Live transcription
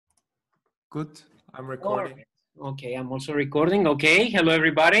Good. I'm recording. Okay, I'm also recording. Okay, hello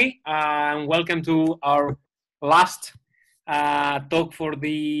everybody, and welcome to our last talk for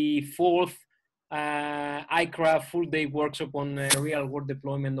the fourth ICRA full-day workshop on real-world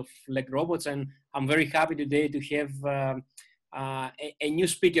deployment of leg robots. And I'm very happy today to have a new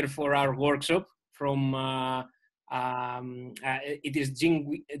speaker for our workshop. From it is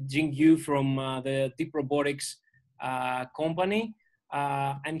Jingyu from the Deep Robotics company.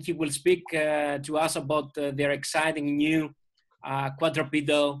 And he will speak to us about their exciting new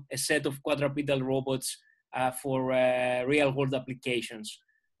quadrupedal, a set of quadrupedal robots for real-world applications.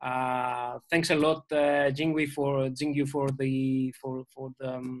 Thanks a lot, Jingyu,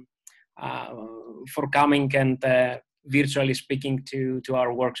 for coming and virtually speaking to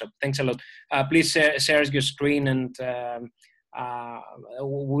our workshop. Thanks a lot. Please share your screen, and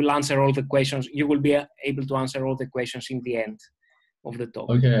we'll answer all the questions. You will be able to answer all the questions in the end of the talk.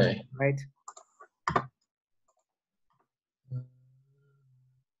 Okay. Right.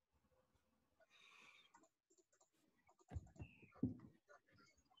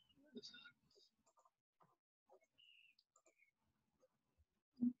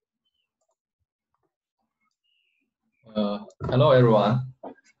 Hello everyone.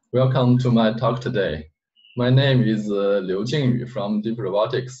 Welcome to my talk today. My name is Jingyu from Deep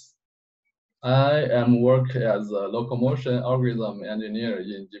Robotics. I am work as a locomotion algorithm engineer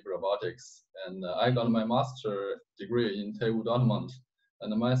in Deep Robotics, and I got my master degree in Taiwan, Dortmund.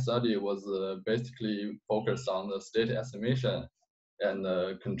 And my study was basically focused on the state estimation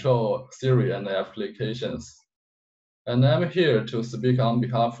and control theory and applications. And I'm here to speak on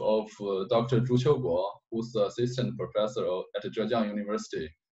behalf of Dr. Zhu Qiuguo, who's the assistant professor at Zhejiang University,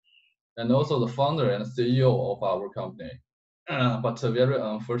 and also the founder and CEO of our company. But very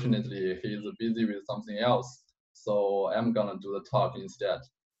unfortunately, he's busy with something else, so I'm gonna do the talk instead.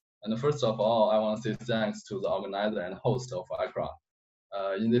 And first of all, I want to say thanks to the organizer and host of ICRA.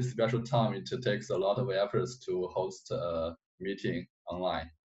 In this special time, it takes a lot of efforts to host a meeting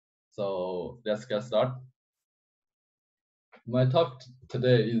online. So let's get started. My talk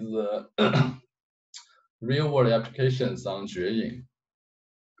today is real-world applications on Jueying.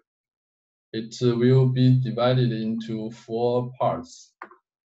 It will be divided into 4 parts,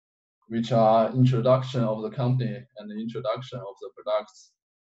 which are introduction of the company and the introduction of the products,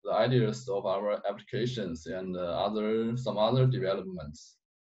 the ideas of our applications, and some other developments.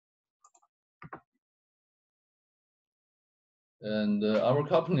 And our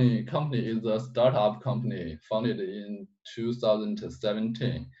company is a startup company founded in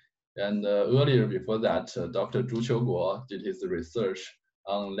 2017. And earlier before that, Dr. Zhu Qiuguo did his research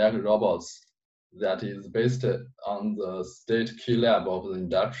on leg robots that is based on the state key lab of the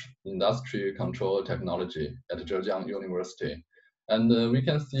industry control technology at Zhejiang University. And we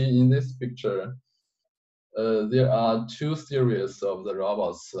can see in this picture, there are 2 series of the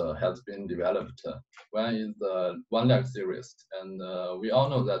robots has been developed. One is the one-leg series, and we all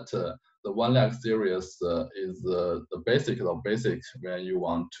know that the one-leg series is the basic of basics when you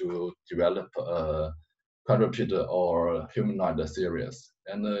want to develop a quadruped or humanoid series.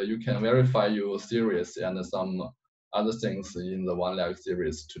 And you can verify your series and some other things in the one-leg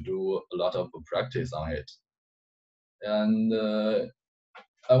series to do a lot of practice on it. And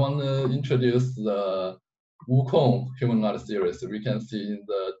I want to introduce the Wukong humanoid series. We can see in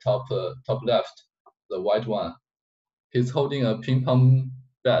the top left, the white one. He's holding a ping pong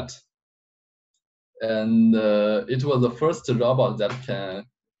bat. And it was the first robot that can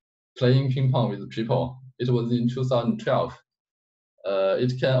playing ping pong with people. It was in 2012.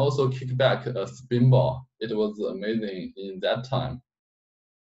 It can also kick back a spin ball. It was amazing in that time.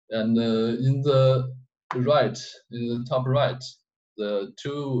 And in the top right,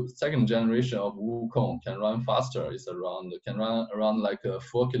 the second generation of Wukong can run faster. Can run around like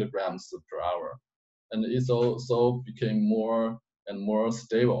 4 kilograms per hour. And it also became more and more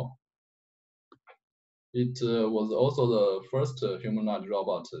stable. It was also the first humanoid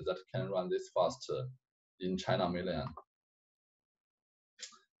robot that can run this fast in China mainland.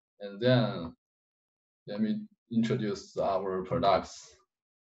 And then let me introduce our products.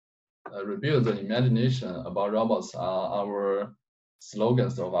 Rebuild the imagination about robots are our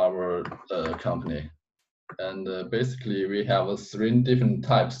slogans of our company. And basically we have 3 different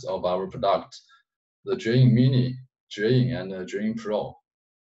types of our product: the Jueying Mini, Jueying, and Jueying Pro.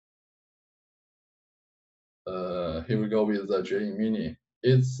 Here we go with the Jueying Mini.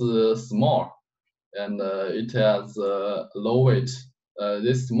 It's small, and it has low weight.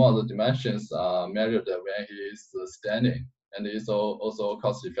 This small dimensions are measured when he is standing, and it's also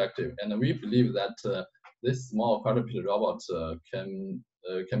cost effective. And we believe that this small quadruped robot can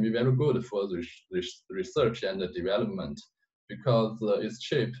can be very good for research and development because it's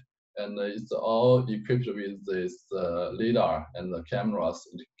cheap and it's all equipped with this lidar and the cameras.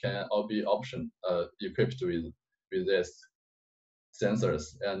 It can all be equipped with this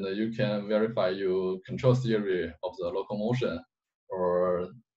sensors, and you can verify your control theory of the locomotion, or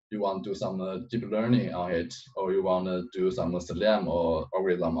you want to do some deep learning on it, or you want to do some SLAM or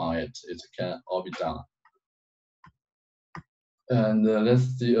algorithm on it. It can all be done. And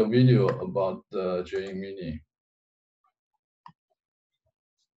let's see a video about the Jueying Mini.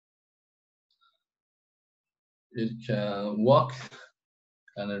 It can walk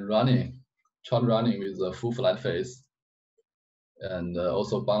and running, trot running with a full flat face, and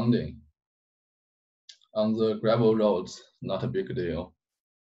also bounding. On the gravel roads, not a big deal.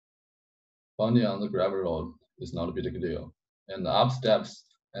 Bounding on the gravel road is not a big deal. And up steps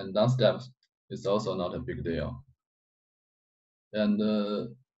and down steps is also not a big deal. And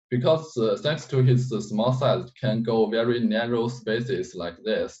because thanks to his small size, it can go very narrow spaces like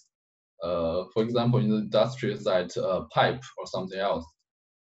this. For example, in the industrial site, pipe or something else.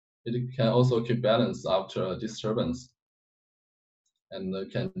 It can also keep balance after a disturbance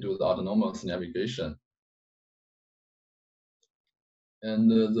and can do the autonomous navigation. And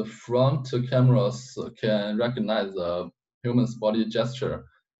the front cameras can recognize the human's body gesture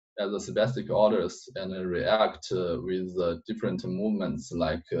as a specific orders and react with different movements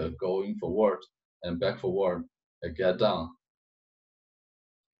like going forward and back forward, get down.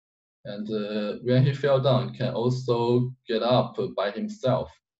 And when he fell down, can also get up by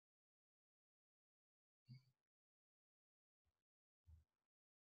himself.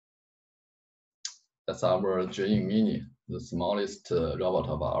 That's our Jueying Mini, the smallest robot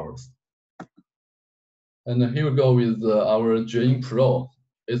of ours. And here we go with our Jueying Pro.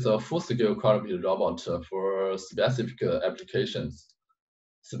 It's a full-scale quadruped robot for specific applications.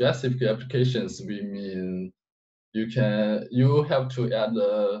 Specific applications, we mean you have to add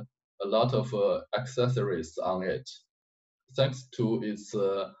a lot of accessories on it. Thanks to its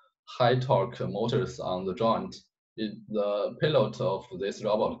high torque motors on the joint, the payload of this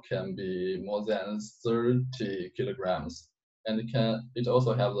robot can be more than 30 kilograms, and it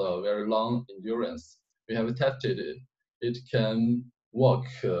also has a very long endurance. We have tested it. It can walk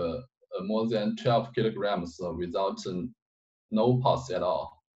more than 12 kilograms without no pause at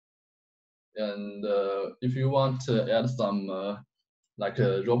all. And if you want to add some like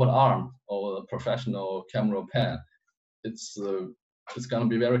a robot arm or a professional camera pen, it's gonna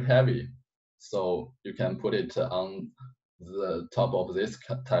be very heavy. So you can put it on the top of this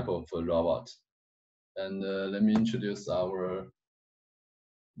type of robot. And let me introduce the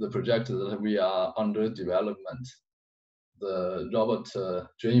project that we are under development. The robot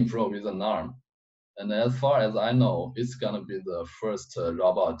Jueying Pro with an arm. And as far as I know, it's gonna be the first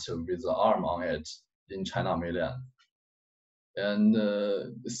robot with an arm on it in China mainland. And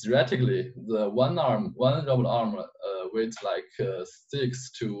theoretically, the one robot arm weighs like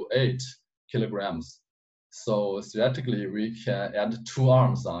 6 to 8 kilograms. So theoretically, we can add 2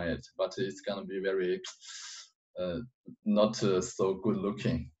 arms on it, but it's gonna be very not so good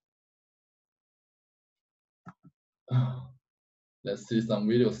looking. Let's see some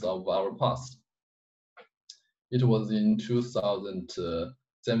videos of our past. It was in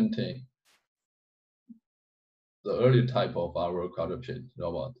 2017, the early type of our quadruped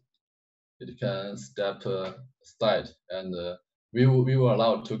robot. It can step aside, and we were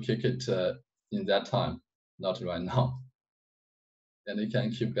allowed to kick it in that time, not right now. And it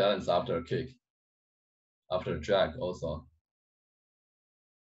can keep balance after a kick, after a drag also.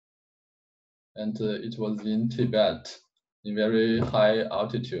 And it was in Tibet, in very high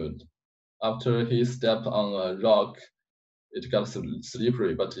altitude. After he stepped on a rock, it got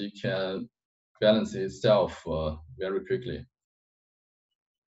slippery, but it can balance itself very quickly.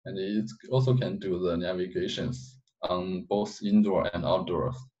 And it also can do the navigations on both indoor and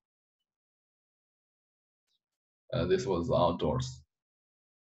outdoors. This was outdoors.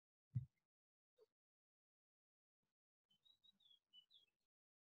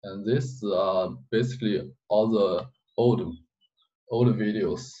 And this basically all the old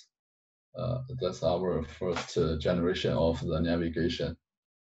videos. That's our first generation of the navigation.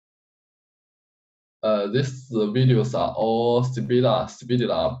 These videos are all speeded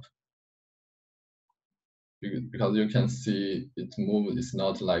up because you can see it move. It's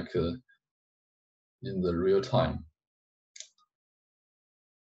not like in the real time.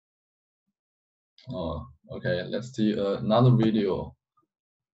 Oh, okay. Let's see another video.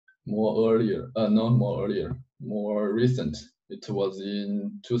 More recent. It was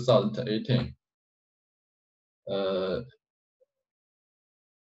in 2018.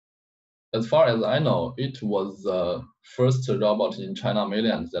 as far as I know, it was the first robot in China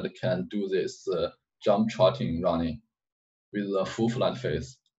mainland that can do this jump, trotting, running with a full flat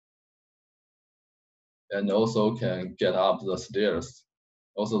face, and also can get up the stairs.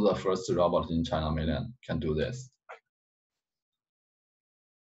 Also, the first robot in China mainland can do this.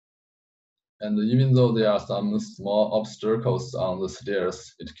 And even though there are some small obstacles on the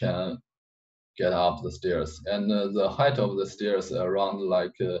stairs, it can get up the stairs. And the height of the stairs around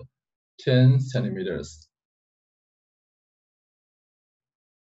like 10 centimeters.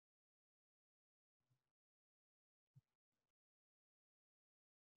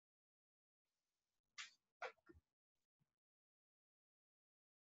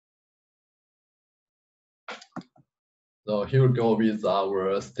 So here we go with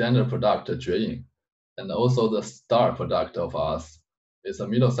our standard product, Jueying. And also the star product of us is a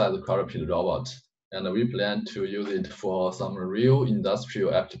middle-sized quadruped robot. And we plan to use it for some real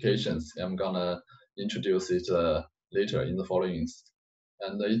industrial applications. I'm gonna introduce it later in the followings.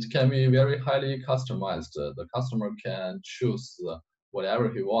 And it can be very highly customized. The customer can choose whatever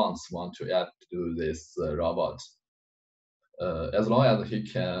he want to add to this robot. As long as he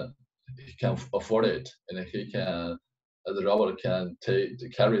can afford it, and the robot can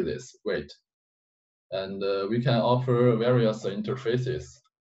carry this weight. And we can offer various interfaces.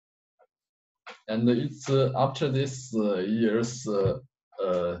 And it's after this year's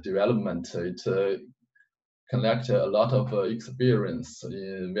development, it collected a lot of experience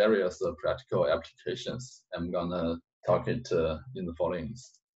in various practical applications. I'm gonna talk it in the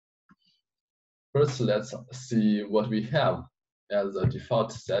followings. First, let's see what we have as the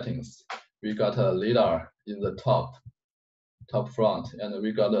default settings. We got a LiDAR in the top front, and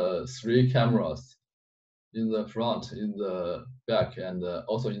we got 3 cameras in the front, in the back, and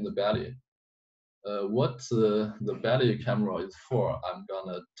also in the belly. What the belly camera is for, I'm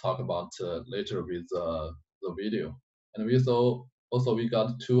gonna talk about later with the video. And we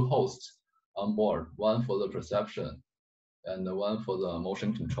got 2 hosts on board, one for the perception and one for the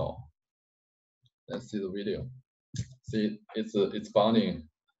motion control. Let's see the video. See, it's bounding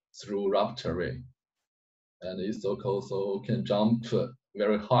through rough terrain, and it also can jump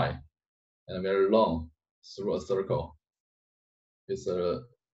very high and very long through a circle. It's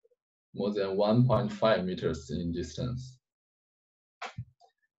more than 1.5 meters in distance.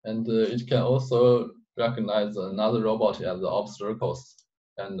 And it can also recognize another robot as the obstacles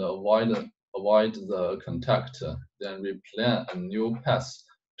and avoid the contact. Then we plan a new path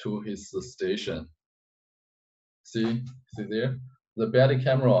to his station. See there? The belly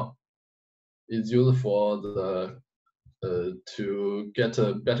camera is used for the to get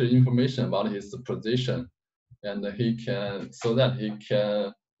better information about his position, and so that he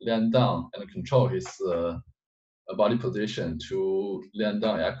can land down and control his body position to land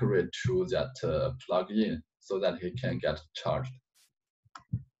down accurate to that plug-in, so that he can get charged.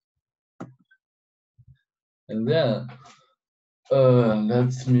 And then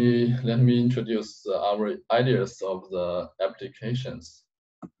let me introduce our ideas of the applications.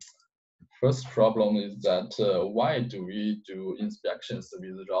 First problem is that why do we do inspections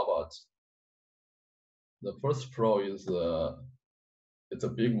with robots? The first pro is it's a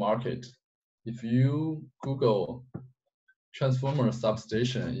big market. If you Google transformer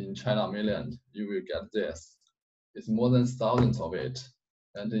substation in China mainland, you will get this. It's more than thousands of it.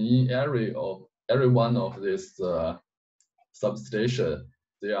 And in every one of these substation,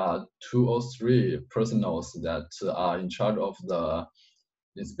 there are 2 or 3 personnels that are in charge of the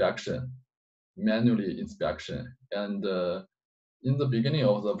inspection, manually inspection. And in the beginning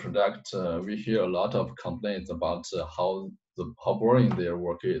of the product, we hear a lot of complaints about how boring their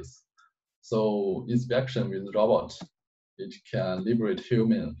work is. So inspection with robot, it can liberate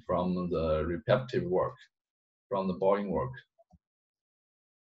human from the repetitive work, from the boring work.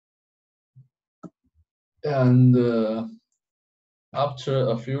 And after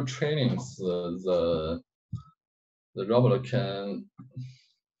a few trainings, the robot can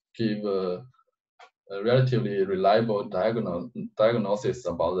give a relatively reliable diagnosis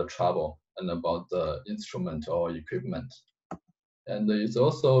about the trouble and about the instrument or equipment. And it's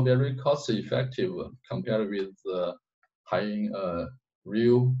also very cost effective compared with hiring a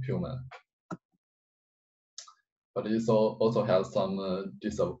real human. But it also has some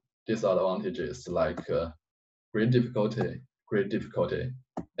disadvantages, like great difficulty,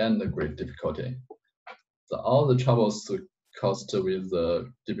 and great difficulty. So all the troubles caused with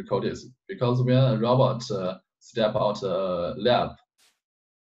the difficulties, because when a robot step out a lab,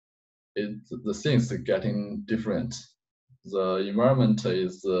 the things are getting different. The environment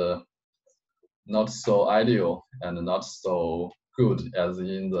is not so ideal and not so good as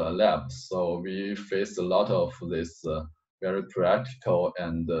in the lab. So we faced a lot of this very practical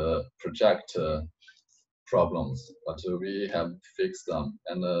and project problems, but we have fixed them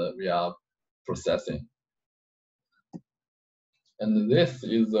and we are processing. And this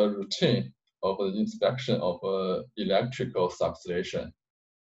is a routine of the inspection of electrical substation.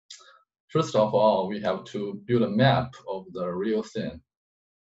 First of all, we have to build a map of the real thing,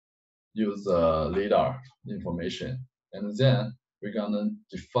 use LiDAR information, and then we're gonna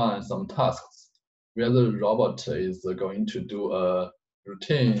define some tasks. Whether the robot is going to do a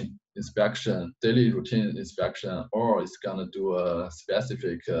routine inspection, daily routine inspection, or it's gonna do a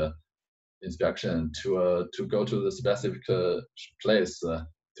specific inspection to go to the specific place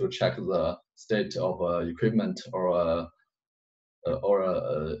to check the state of equipment or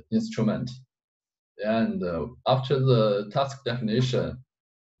a instrument. And after the task definition,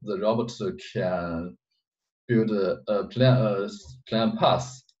 the robot can build a plan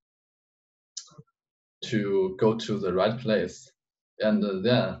path to go to the right place, and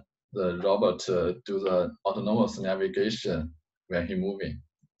then the robot do the autonomous navigation when he moving.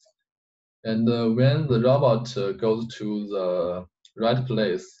 And when the robot goes to the right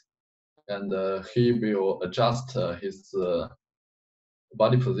place, and he will adjust his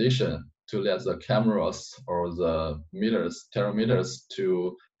body position to let the cameras or the gyrometers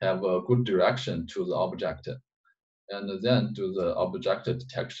to have a good direction to the object, and then do the object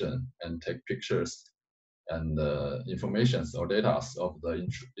detection and take pictures and information or data of the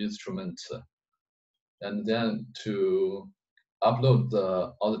instrument, and then to upload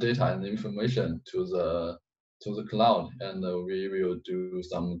all the data and information to the cloud, and we will do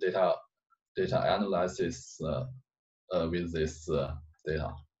some data analysis with this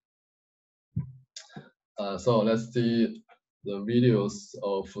data. So let's see the videos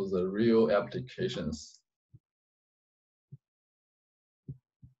of the real applications.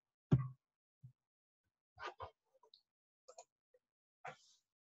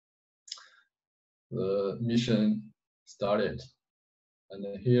 The mission started, and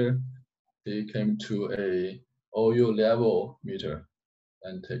then here he came to a oil level meter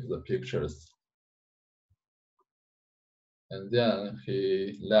and take the pictures. And then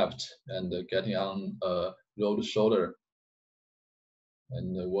he left and getting on a road shoulder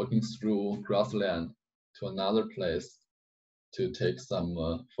and walking through grassland to another place to take some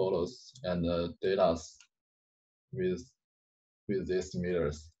photos and data with these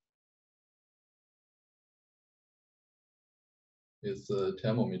meters. It's a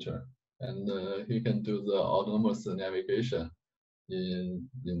thermometer, and he can do the autonomous navigation in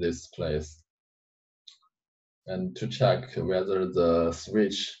this place, and to check whether the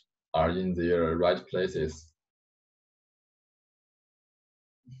switch are in their right places.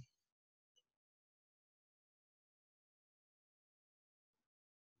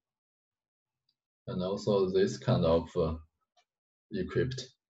 And also this kind of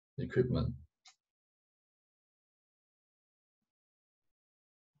equipment.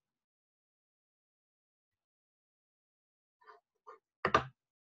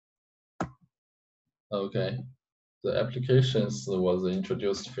 Okay, the applications was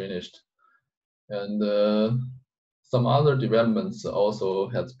introduced, finished, and some other developments also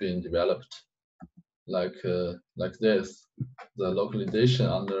has been developed, like this, the localization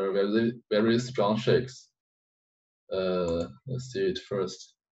under very strong shakes. Let's see it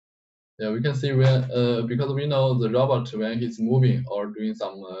first. Yeah, we can see when because we know the robot when he's moving or doing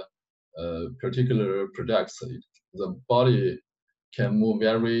some particular projects, the body can move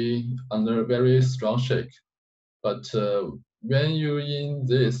under very strong shake. But when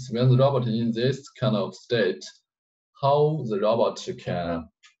the robot in this kind of state, how the robot can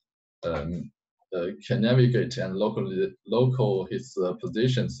navigate and local his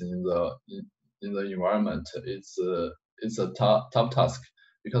positions in the environment, it's a tough task,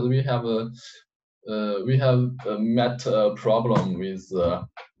 because we have met a problem with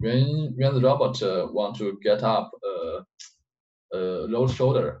when the robot want to get up road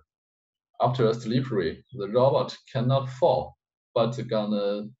shoulder after a slippery, the robot cannot fall, but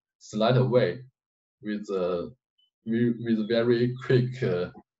gonna slide away with very quick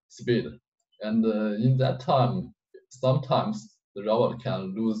speed. And in that time, sometimes the robot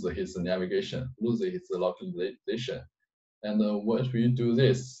can lose his navigation, lose his localization. And once we do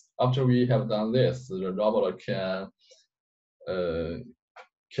this, after we have done this, the robot can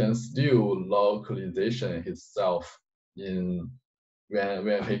still localization itself in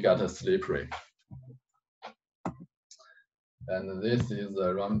when he got slippery. And this is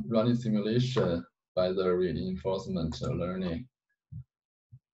a running simulation by the reinforcement learning.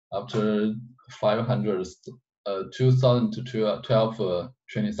 After 500 2,000 to 12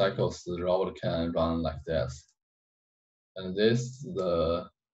 training cycles, the robot can run like this. And this the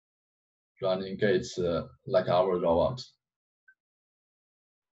running gait like our robot.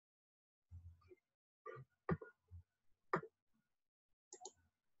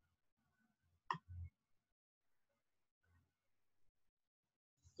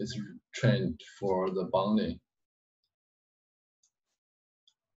 It's trained for the bounding.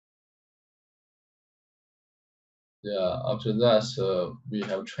 Yeah, after that, we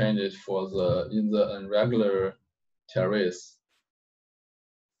have trained it for in the irregular terrace.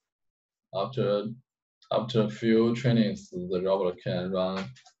 After a few trainings, the robot can run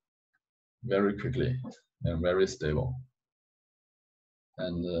very quickly and very stable.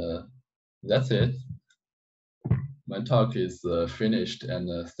 And that's it. My talk is finished,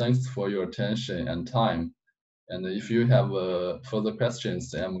 and thanks for your attention and time. And if you have further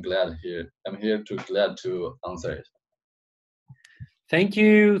questions, I'm here to answer it. Thank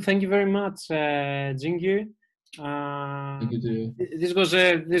you very much, Jingyu. Thank you too. This was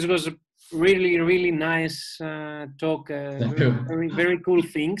a really nice talk. Thank you. Very cool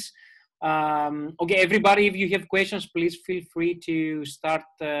things. Okay, everybody, if you have questions, please feel free to start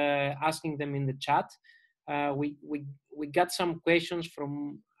asking them in the chat. We got some questions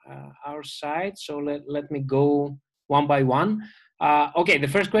from our side, so let me go one by one. Okay, the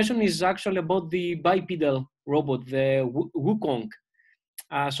first question is actually about the bipedal robot, the Wukong.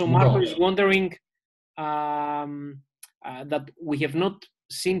 So Marko is wondering that we have not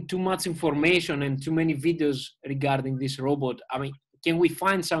seen too much information and too many videos regarding this robot. I mean, can we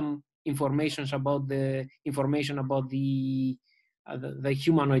find some information about the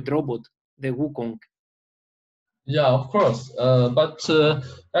humanoid robot, the Wukong? Yeah, of course. But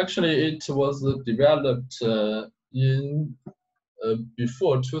actually, it was developed in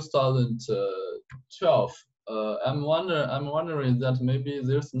before 2012. I'm wondering that maybe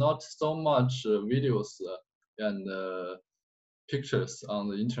there's not so much videos and pictures on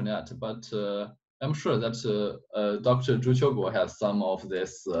the internet, but I'm sure that Dr. Zhu Qiuguo has some of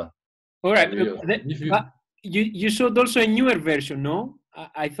this. All right. Videos. You showed also a newer version, no?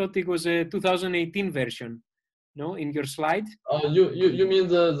 I thought it was a 2018 version, no? In your slide. You mean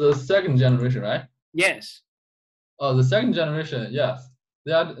the second generation, right? Yes. Oh, the second generation, yes.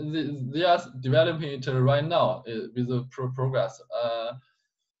 They are developing it right now with the progress.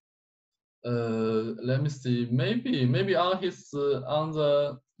 Let me see. Maybe on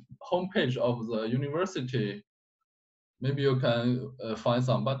the homepage of the university, maybe you can find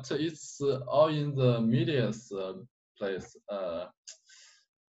some. But it's all in the media's place.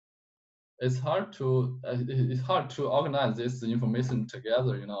 It's hard to organize this information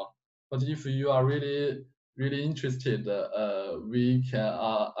together, you know. But if you are really interested,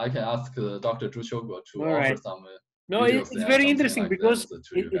 I can ask Dr. Zhu Qiuguo to offer some. No, it's very interesting because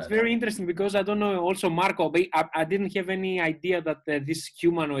it's very interesting because I don't know also Marko, but I didn't have any idea that this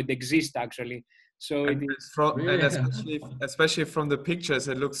humanoid exists actually. So and especially from the pictures,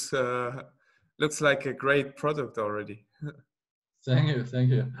 it looks like a great product already. Thank you.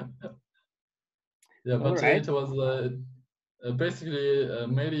 Yeah, but it was basically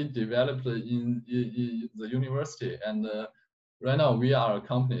mainly developed in the university, and right now we are a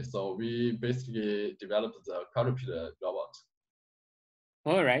company, so we basically developed the quadruped robot.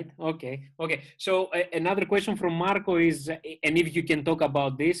 All right. Okay. So another question from Marko is, and if you can talk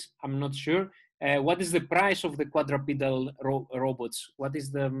about this, I'm not sure. What is the price of the quadrupedal robots? What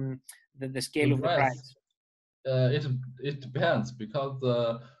is the scale of the price? It depends because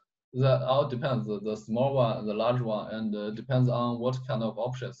that all depends, the small one, the large one, and depends on what kind of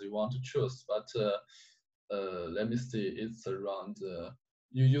options you want to choose. But let me see, it's around,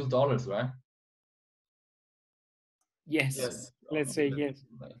 you use dollars, right? Yes. Let's say yes.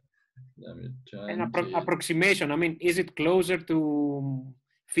 Let me An approximation. I mean, is it closer to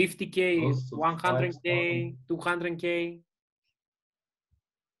 50K, 100K, 200K?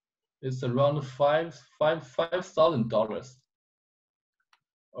 It's around $5,000.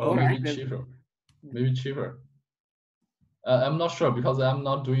 Or maybe cheaper. I'm not sure because I'm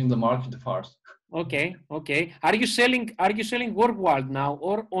not doing the market part. Okay. Are you selling worldwide now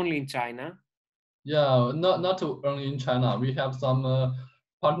or only in China? Yeah, not only in China. We have some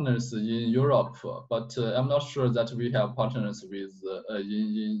partners in Europe, but I'm not sure that we have partners with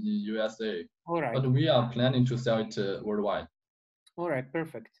in USA. All right. But we are planning to sell it worldwide. All right,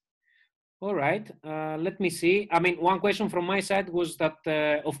 perfect. All right, let me see. I mean, one question from my side was that,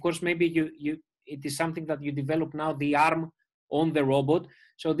 of course, maybe it is something that you develop now, the arm on the robot.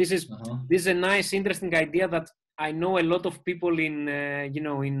 So this is a nice, interesting idea that I know a lot of people in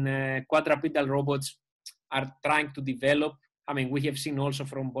quadrupedal robots are trying to develop. I mean, we have seen also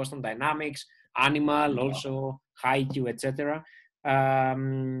from Boston Dynamics, Animal, also Haiku, etc.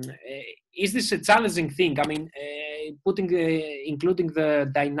 Is this a challenging thing? I mean, including the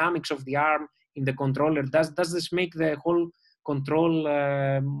dynamics of the arm in the controller, does this make the whole control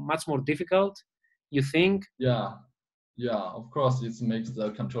much more difficult, you think? Yeah, of course, it makes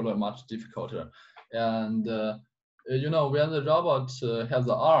the controller much difficulter. And you know, when the robot has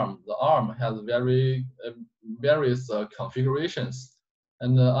the arm has various configurations.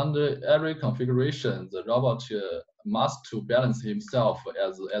 And under every configuration, the robot must to balance himself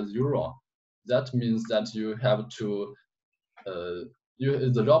as usual. That means that you have to,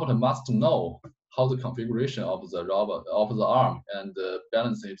 the robot must know how the configuration of the robot of the arm and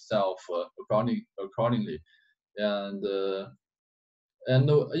balance itself accordingly. And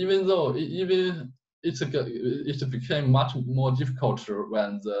even though it became much more difficult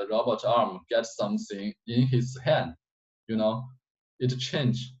when the robot arm gets something in his hand, you know, it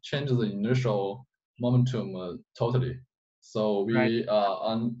changes the initial momentum totally. So we are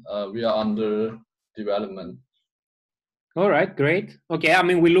under development. All right, great. Okay, I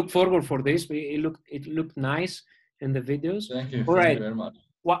mean, we look forward for this. It looked nice in the videos. Thank you. All right. Thank you very much.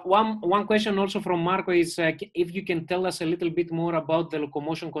 One question also from Marko is if you can tell us a little bit more about the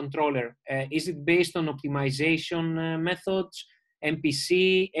locomotion controller. Is it based on optimization methods,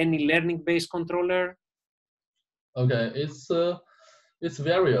 MPC, any learning-based controller? Okay, it's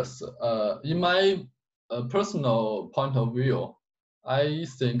various. In my personal point of view, I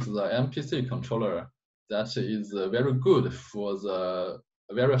think the MPC controller that is very good for the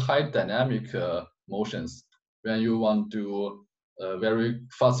very high dynamic motions when you want to very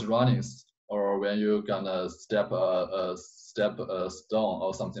fast runnings, or when you're gonna step a stone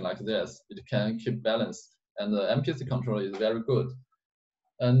or something like this. It can keep balance, and the MPC controller is very good.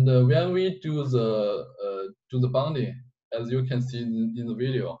 And when we do the bounding, as you can see in the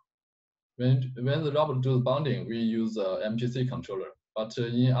video, when the robot does bounding, we use the MPC controller. But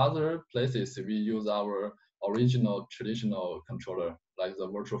in other places, we use our original traditional controller, like the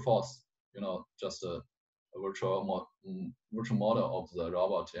virtual force, you know, just a virtual model of the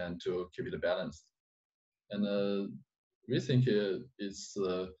robot, and to keep it balanced. And we think it's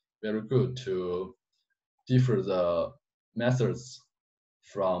very good to differ the methods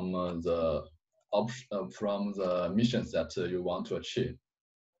from the missions that you want to achieve.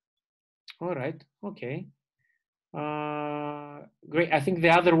 All right. Okay. Great. I think the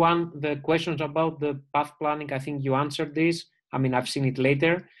other one, the questions about the path planning, I think you answered this. I mean, I've seen it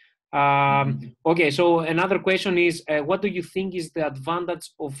later. Okay, so another question is, what do you think is the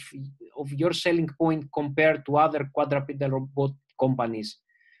advantage of your selling point compared to other quadrupedal robot companies?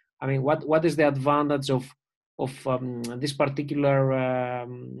 I mean, what is the advantage of this particular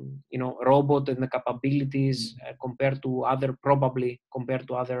you know, robot and the capabilities compared to other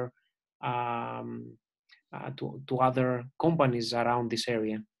to other companies around this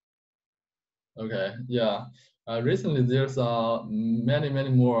area? Okay, yeah. Recently, there's many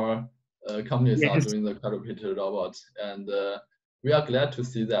more companies are doing the quadruped robot, and we are glad to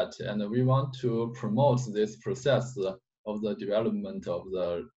see that. And we want to promote this process of the development of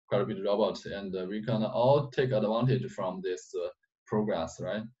the quadruped robot, and we can all take advantage from this progress,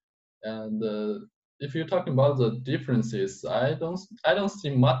 right? And if you're talking about the differences, I don't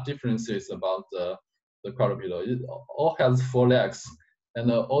see much differences about the quadrupedal. It all has 4 legs, and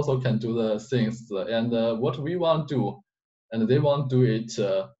also can do the things. And what we want to do, and they want to do it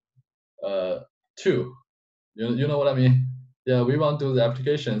too. You know what I mean? Yeah, we want to do the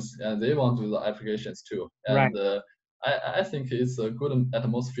applications, and they want to do the applications too. And I think it's a good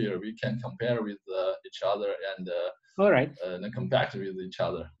atmosphere. We can compare with each other, and all right, and compete with each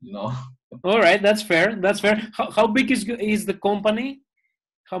other. You know. All right, that's fair. That's fair. How big is the company?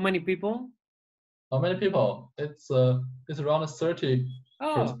 How many people? How many people? It's around 30.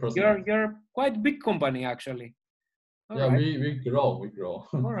 Oh, you're quite big company actually. All right. we grow.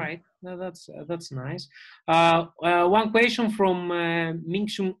 All right, no, that's nice. One question from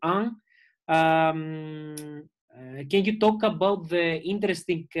Mingxun Ang. Can you talk about the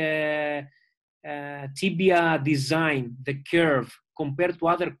interesting tibia design, the curve, compared to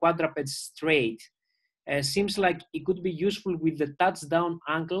other quadrupeds straight? Seems like it could be useful with the touchdown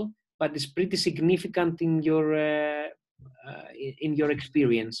angle, but it's pretty significant in your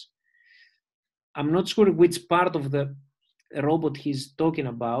experience. I'm not sure which part of the robot he's talking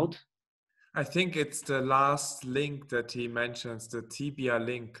about. I think it's the last link that he mentions, the tibia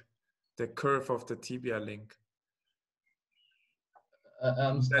link, the curve of the tibia link.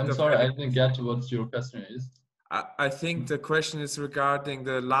 I'm sorry, I didn't get what your question is. I think the question is regarding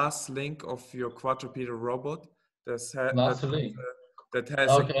the last link of your quadrupedal robot Last link. that has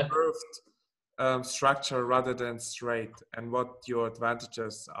Okay. a curved structure rather than straight, and what your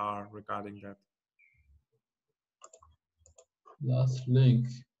advantages are regarding that. Last link.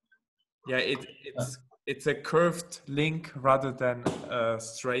 Yeah, it's a curved link rather than a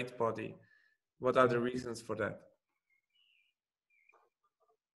straight body. What are the reasons for that?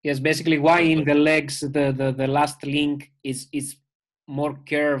 Yes, basically why in the legs the last link is more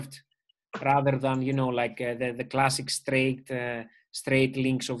curved rather than, you know, like the classic straight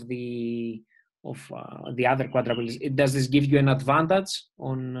links of the other quadrupedals. Does this give you an advantage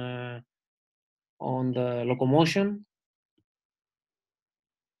on the locomotion?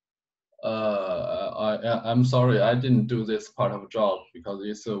 I'm sorry, I didn't do this part of job because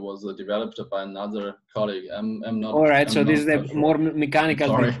this was developed by another colleague. I'm not. All right, I'm so this is a sure. more mechanical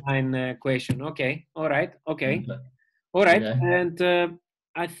Sorry. design question. Okay, all right, okay, Okay. all right. Okay. And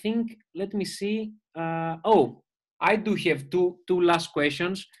I think, let me see. Oh, I do have two last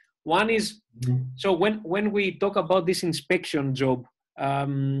questions. One is, so when we talk about this inspection job,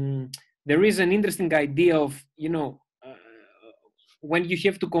 there is an interesting idea of, you know, when you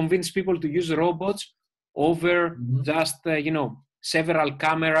have to convince people to use robots over just, you know, several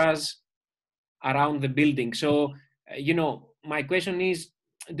cameras around the building. So, you know, my question is,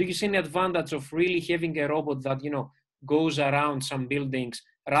 do you see any advantage of really having a robot that, you know, goes around some buildings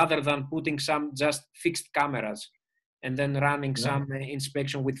rather than putting some just fixed cameras and then running some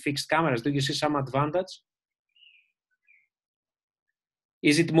inspection with fixed cameras? Do you see some advantage?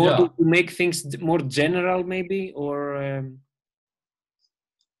 Is it more to make things more general maybe, or?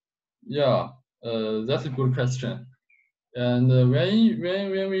 Yeah, that's a good question. And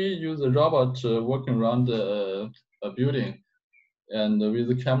when we use a robot walking around a building and with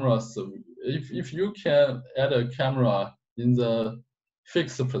the cameras, if you can add a camera in the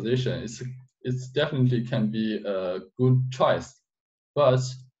fixed position, it's definitely can be a good choice. But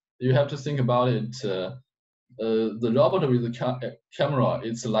you have to think about it. The robot with the camera,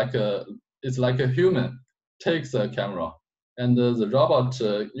 it's like a human takes a camera, and the robot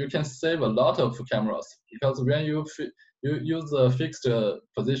you can save a lot of cameras because when you use a fixed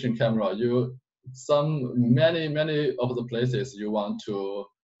position camera, many of the places you want to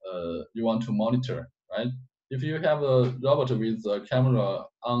monitor, right? If you have a robot with a camera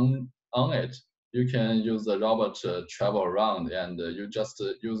on it, you can use the robot to travel around, and you just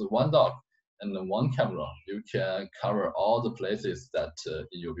use one dog and one camera. You can cover all the places that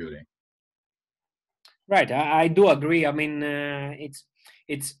in your building. Right, I do agree. I mean, it's,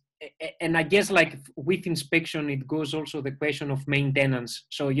 and I guess like with inspection, it goes also the question of maintenance.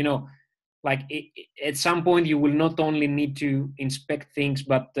 So, you know, like at some point you will not only need to inspect things,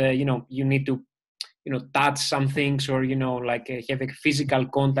 but you know, you need to, you know, touch some things, or, you know, like have a physical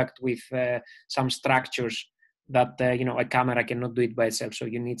contact with some structures that you know, a camera cannot do it by itself. So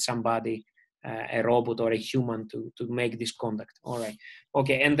you need somebody, a robot or a human to make this contact. All right,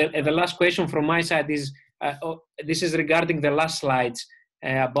 okay. And the last question from my side is, this is regarding the last slides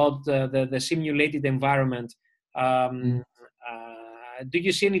about the simulated environment. Do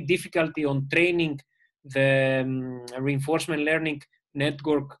you see any difficulty on training the reinforcement learning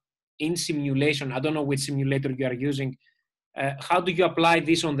network in simulation? I don't know which simulator you are using. How do you apply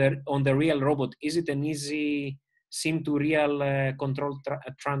this on the real robot? Is it an easy sim to real control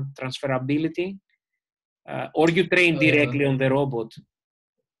transferability, or you train directly on the robot?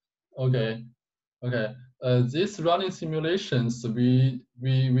 Okay. These running simulations, we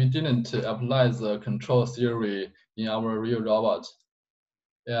didn't apply the control theory in our real robot,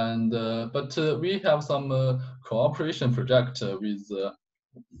 and but we have some cooperation project with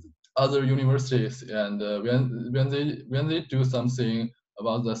other universities, and when they do something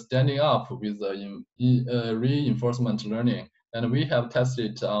about the standing up with the reinforcement learning, and we have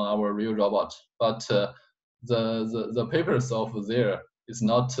tested on our real robot, but the papers of there is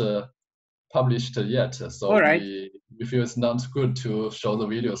not published yet, so all right, we feel it's not good to show the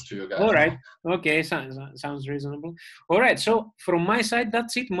videos to you guys. All right, okay, sounds reasonable. All right, so from my side,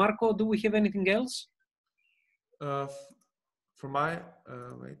 that's it. Marko, do we have anything else? From my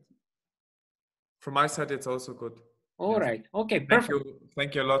side, it's also good. All right, okay, perfect.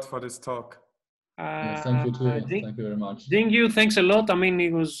 Thank you a lot for this talk. Thank you too. Thank you very much. Jingyu, thanks a lot. I mean,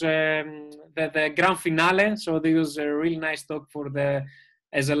 it was the grand finale, so it was a really nice talk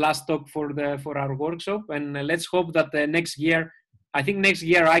as a last talk for our workshop, and let's hope that next year. I think next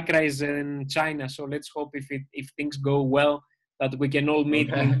year ICRA is in China, so let's hope if things go well that we can all meet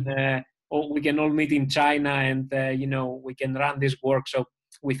in China, and you know, we can run this workshop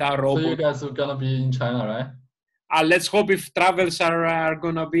with our robot. So you guys are gonna be in China, right? let's hope if travels are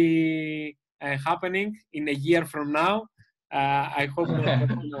gonna be happening in a year from now. I hope that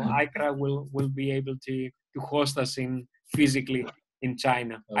ICRA will be able to host us physically in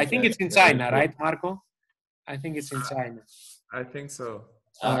China. Okay. I think it's in China, right, Marko? I think it's in China. I think so.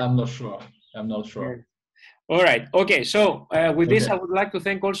 I'm not sure. I'm not sure. Yeah. All right. Okay. So with this, I would like to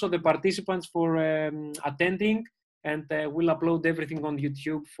thank also the participants for attending, and we'll upload everything on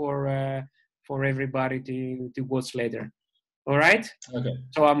YouTube for everybody to watch later. All right. Okay.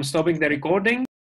 So I'm stopping the recording.